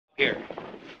Here.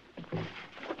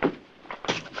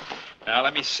 Now,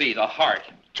 let me see. The heart.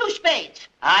 2 spades.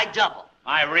 I double.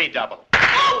 I redouble.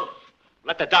 Oh!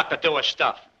 Let the doctor do his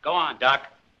stuff. Go on, Doc.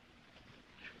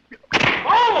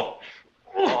 Oh!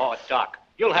 Oh, Doc,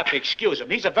 you'll have to excuse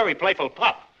him. He's a very playful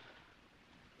pup.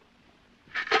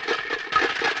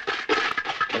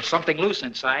 There's something loose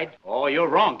inside. Oh, you're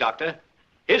wrong, Doctor.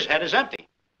 His head is empty.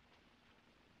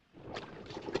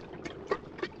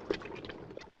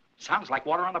 Sounds like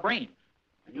water on the brain.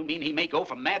 And you mean he may go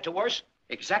from mad to worse?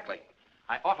 Exactly.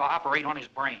 I ought to operate on his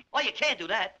brain. Well, you can't do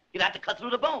that. You'd have to cut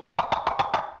through the bone.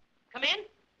 Come in.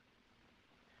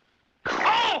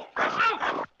 Oh!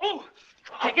 Ow! Oh!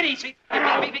 Take it easy.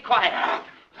 Be quiet.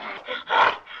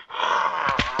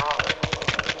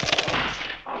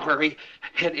 Don't worry.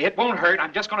 It won't hurt.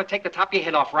 I'm just going to take the top of your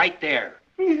head off right there.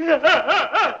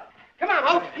 Come on,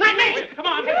 Hope. Not me. Come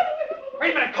on.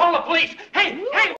 Wait a minute. Call the police. Hey!